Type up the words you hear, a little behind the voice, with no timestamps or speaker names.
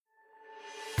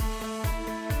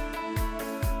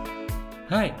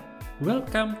Hi,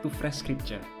 welcome to Fresh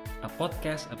Scripture, a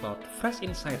podcast about fresh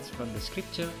insights from the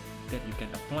Scripture that you can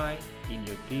apply in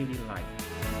your daily life.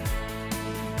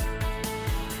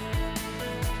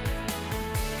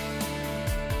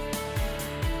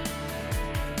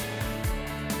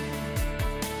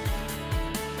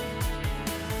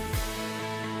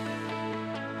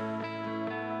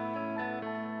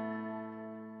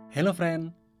 Hello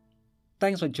friend,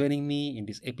 thanks for joining me in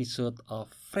this episode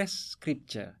of Fresh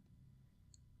Scripture.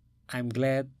 I'm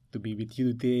glad to be with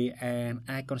you today, and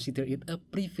I consider it a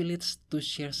privilege to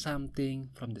share something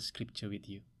from the scripture with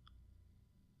you.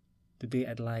 Today,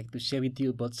 I'd like to share with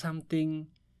you about something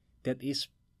that is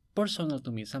personal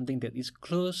to me, something that is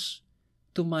close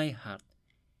to my heart,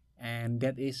 and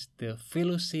that is the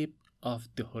fellowship of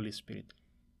the Holy Spirit.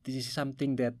 This is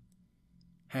something that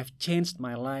have changed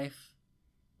my life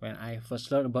when I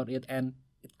first learned about it, and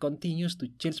it continues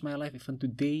to change my life even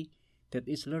today. That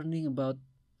is learning about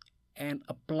and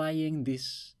applying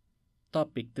this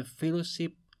topic, the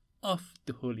fellowship of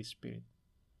the Holy Spirit.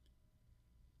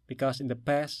 Because in the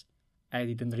past, I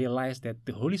didn't realize that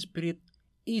the Holy Spirit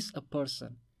is a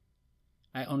person.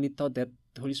 I only thought that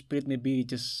the Holy Spirit may be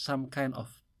just some kind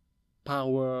of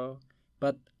power,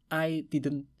 but I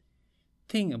didn't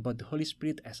think about the Holy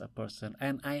Spirit as a person,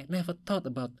 and I never thought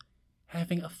about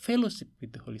having a fellowship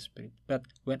with the Holy Spirit. But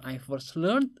when I first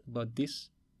learned about this,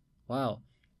 wow,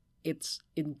 it's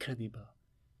incredible.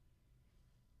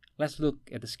 Let's look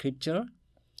at the scripture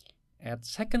at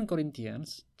 2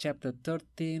 Corinthians chapter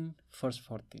 13 verse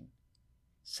 14.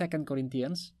 2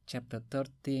 Corinthians chapter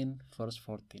 13 verse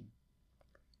 14.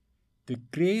 The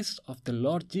grace of the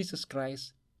Lord Jesus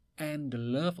Christ and the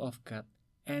love of God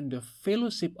and the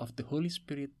fellowship of the Holy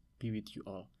Spirit be with you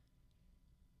all.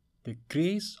 The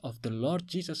grace of the Lord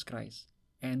Jesus Christ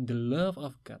and the love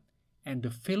of God and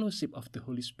the fellowship of the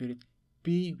Holy Spirit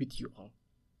be with you all.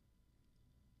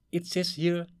 It says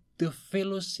here, the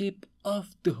fellowship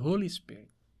of the Holy Spirit.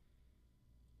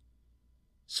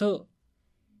 So,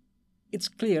 it's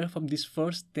clear from this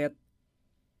verse that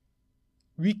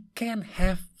we can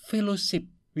have fellowship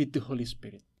with the Holy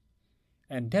Spirit.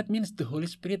 And that means the Holy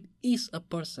Spirit is a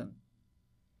person.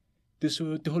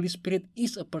 The Holy Spirit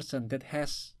is a person that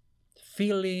has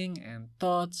feeling and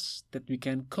thoughts that we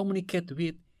can communicate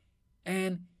with,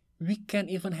 and we can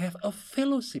even have a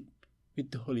fellowship with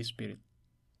the Holy Spirit.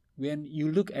 When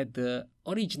you look at the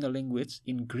original language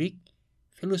in Greek,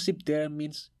 fellowship there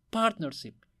means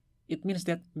partnership. It means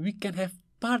that we can have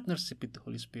partnership with the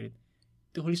Holy Spirit.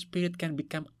 The Holy Spirit can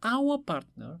become our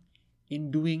partner in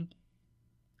doing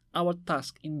our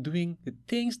task, in doing the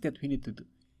things that we need to do.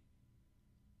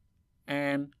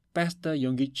 And Pastor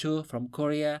Yonggi Cho from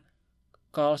Korea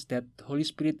calls that the Holy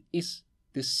Spirit is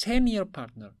the senior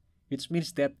partner, which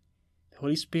means that the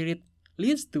Holy Spirit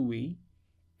leads the way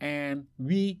and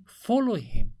we follow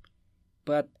Him.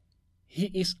 But He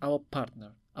is our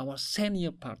partner, our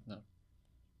senior partner.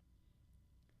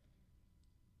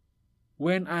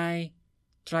 When I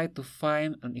try to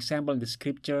find an example in the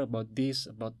scripture about this,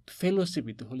 about fellowship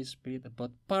with the Holy Spirit,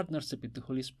 about partnership with the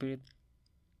Holy Spirit,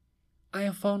 I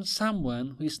have found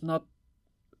someone who is not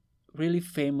really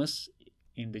famous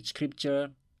in the scripture,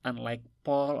 unlike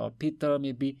Paul or Peter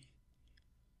maybe.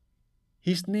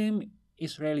 His name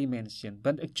is rarely mentioned,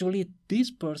 but actually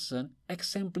this person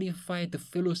exemplified the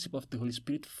fellowship of the Holy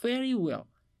Spirit very well.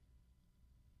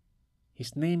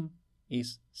 His name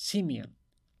is Simeon.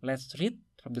 Let's read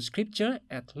from the scripture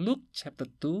at Luke chapter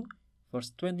 2,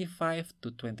 verse 25 to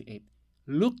 28.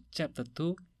 Luke chapter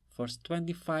 2, verse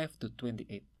 25 to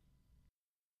 28.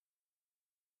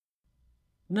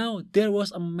 Now there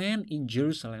was a man in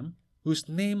Jerusalem whose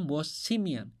name was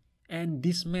Simeon, and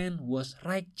this man was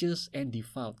righteous and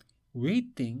devout,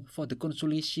 waiting for the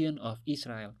consolation of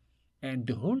Israel, and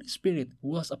the Holy Spirit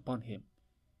was upon him.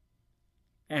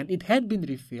 And it had been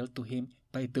revealed to him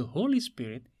by the Holy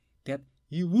Spirit that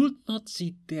he would not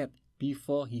see death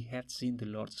before he had seen the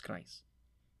Lord Christ.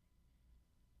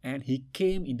 And he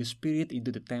came in the Spirit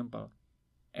into the temple,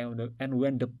 and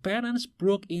when the parents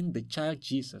brought in the child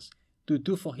Jesus to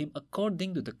do for him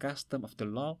according to the custom of the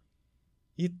law,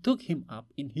 he took him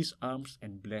up in his arms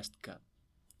and blessed God.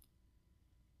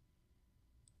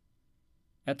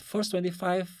 At verse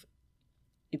 25,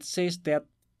 it says that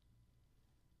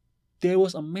there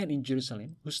was a man in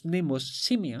Jerusalem whose name was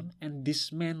Simeon, and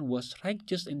this man was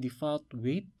righteous and devout,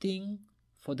 waiting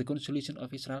for the consolation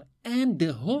of Israel, and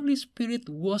the Holy Spirit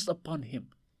was upon him.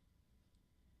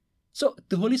 So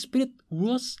the Holy Spirit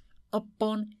was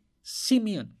upon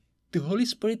Simeon. The Holy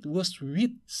Spirit was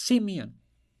with Simeon.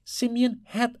 Simeon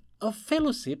had a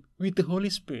fellowship with the Holy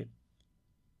Spirit.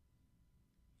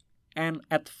 And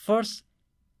at first,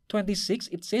 26,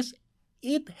 it says,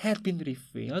 it had been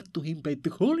revealed to him by the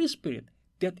Holy Spirit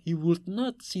that he would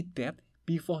not see death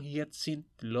before he had seen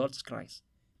the Lord Christ.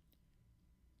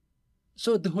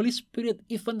 So the Holy Spirit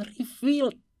even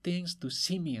revealed things to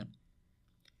Simeon.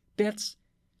 That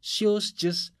shows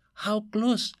just how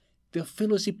close the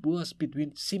fellowship was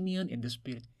between Simeon and the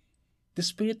Spirit. The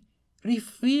Spirit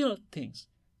revealed things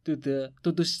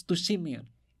to Simeon,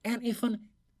 and even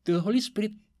the Holy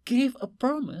Spirit gave a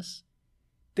promise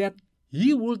that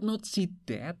he would not see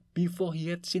death before he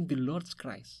had seen the Lord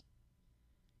Christ.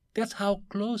 That's how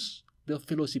close the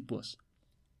fellowship was.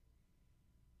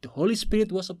 The Holy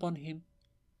Spirit was upon him.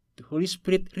 The Holy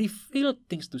Spirit revealed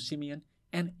things to Simeon,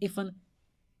 and even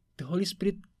the Holy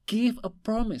Spirit gave a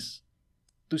promise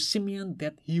to Simeon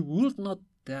that he would not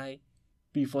die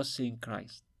before seeing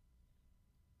Christ.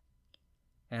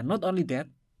 And not only that,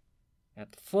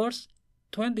 at verse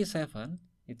 27,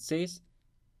 it says,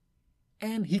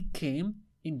 and he came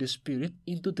in the Spirit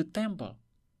into the temple.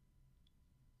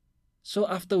 So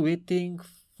after waiting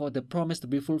for the promise to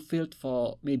be fulfilled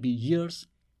for maybe years,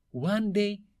 one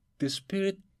day the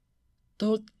Spirit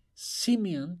told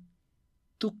Simeon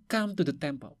to come to the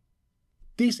temple.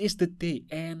 This is the day,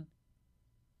 and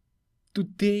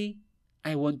today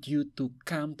I want you to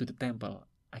come to the temple.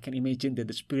 I can imagine that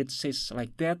the Spirit says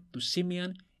like that to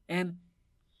Simeon, and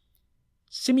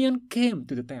Simeon came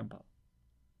to the temple,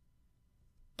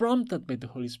 prompted by the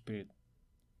Holy Spirit.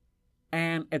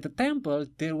 And at the temple,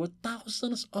 there were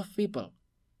thousands of people,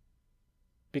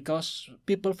 because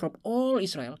people from all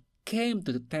Israel came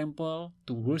to the temple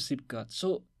to worship God.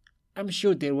 So I'm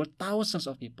sure there were thousands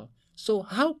of people. So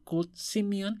how could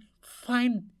Simeon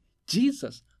find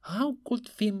Jesus? How could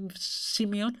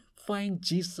Simeon find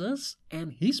Jesus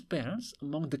and his parents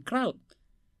among the crowd?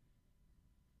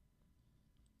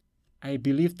 I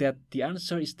believe that the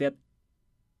answer is that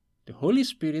the Holy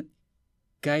Spirit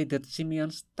guided Simeon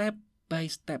step by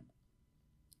step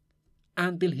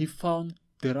until he found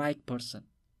the right person.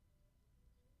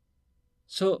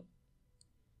 So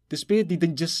the Spirit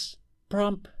didn't just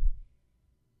prompt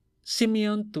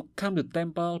Simeon to come to the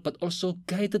temple, but also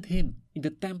guided him in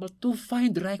the temple to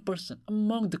find the right person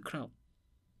among the crowd.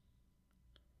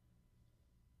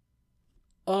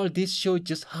 All this shows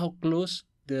just how close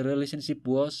the relationship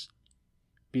was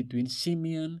between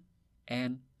Simeon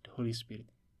and the Holy Spirit.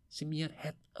 Simeon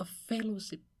had a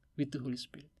fellowship with the Holy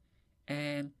Spirit.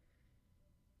 And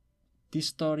this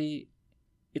story,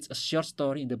 it's a short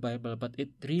story in the Bible, but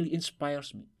it really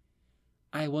inspires me.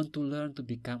 I want to learn to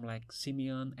become like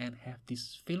Simeon and have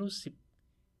this fellowship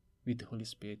with the Holy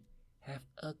Spirit. Have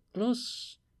a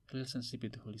close relationship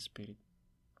with the Holy Spirit.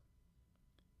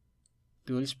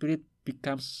 The Holy Spirit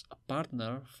becomes a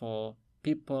partner for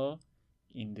people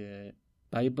in the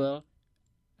Bible.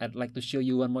 I'd like to show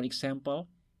you one more example.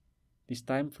 This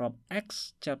time from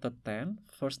Acts chapter 10,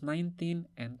 verse 19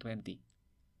 and 20.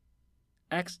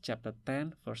 Acts chapter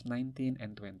 10, verse 19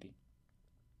 and 20.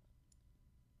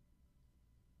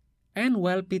 And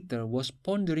while Peter was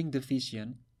pondering the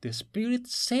vision, the Spirit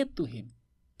said to him,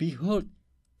 behold,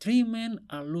 3 men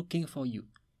are looking for you.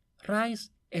 Rise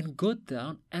and go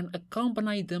down and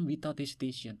accompany them without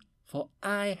hesitation, for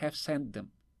I have sent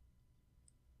them.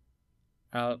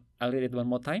 I'll read it one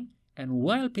more time. And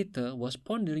while Peter was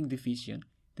pondering the vision,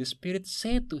 the Spirit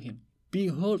said to him,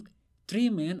 behold, 3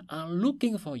 men are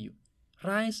looking for you.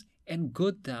 Rise and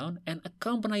go down and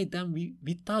accompany them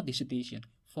without hesitation,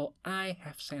 for I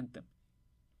have sent them.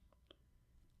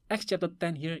 Acts chapter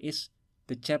 10 here is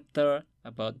the chapter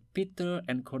about Peter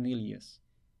and Cornelius.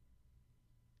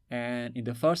 And in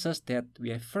the verses that we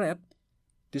have read,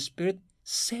 the Spirit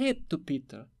said to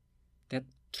Peter that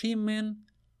 3 men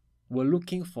were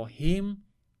looking for him,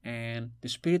 and the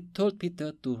Spirit told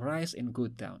Peter to rise and go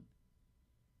down.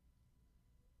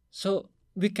 So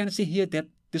we can see here that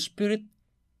the Spirit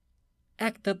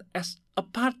acted as a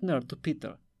partner to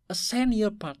Peter, a senior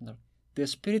partner. The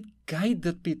Spirit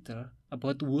guided Peter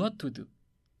about what to do.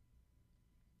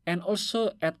 And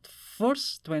also at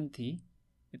verse 20,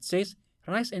 it says,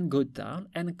 rise and go down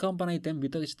and accompany them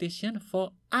without hesitation,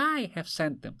 for I have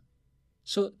sent them.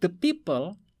 So the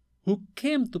people who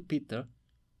came to Peter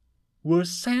were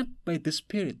sent by the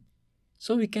Spirit.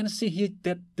 So we can see here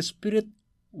that the Spirit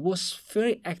was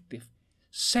very active,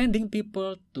 sending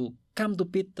people to come to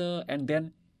Peter and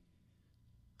then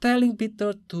telling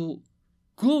Peter to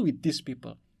go with these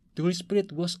people. The Holy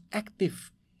Spirit was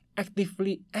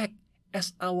actively act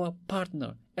as our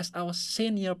partner, as our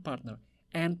senior partner.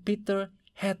 And Peter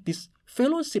had this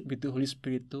fellowship with the Holy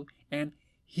Spirit too, and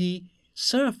he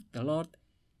served the Lord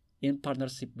in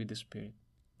partnership with the Spirit.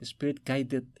 The Spirit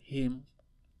guided him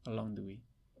along the way.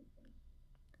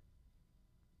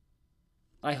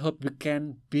 I hope you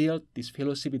can build this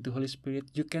fellowship with the Holy Spirit.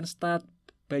 You can start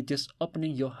by just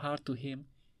opening your heart to Him.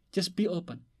 Just be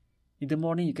open. In the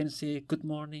morning, you can say, "Good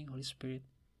morning, Holy Spirit.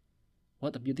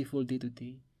 What a beautiful day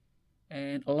today."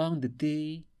 And along the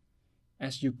day,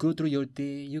 as you go through your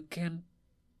day, you can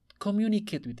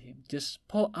communicate with Him. Just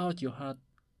pour out your heart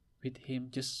with Him.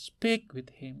 Just speak with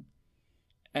Him.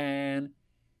 And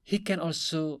He can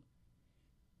also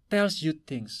tell you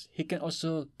things. He can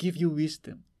also give you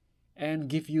wisdom and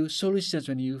give you solutions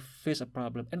when you face a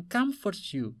problem and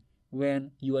comforts you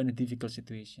when you are in a difficult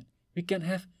situation. We can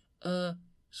have a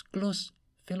close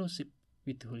fellowship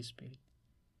with the Holy Spirit.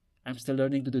 I'm still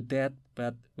learning to do that,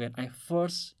 but when I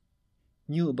first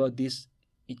knew about this,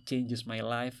 it changes my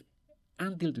life.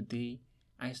 Until today,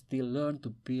 I still learn to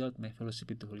build my fellowship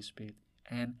with the Holy Spirit,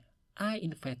 and I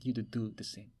invite you to do the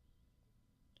same.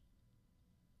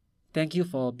 Thank you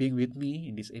for being with me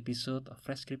in this episode of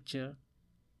Fresh Scripture.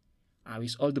 I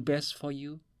wish all the best for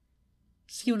you.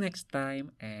 See you next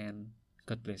time, and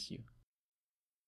God bless you.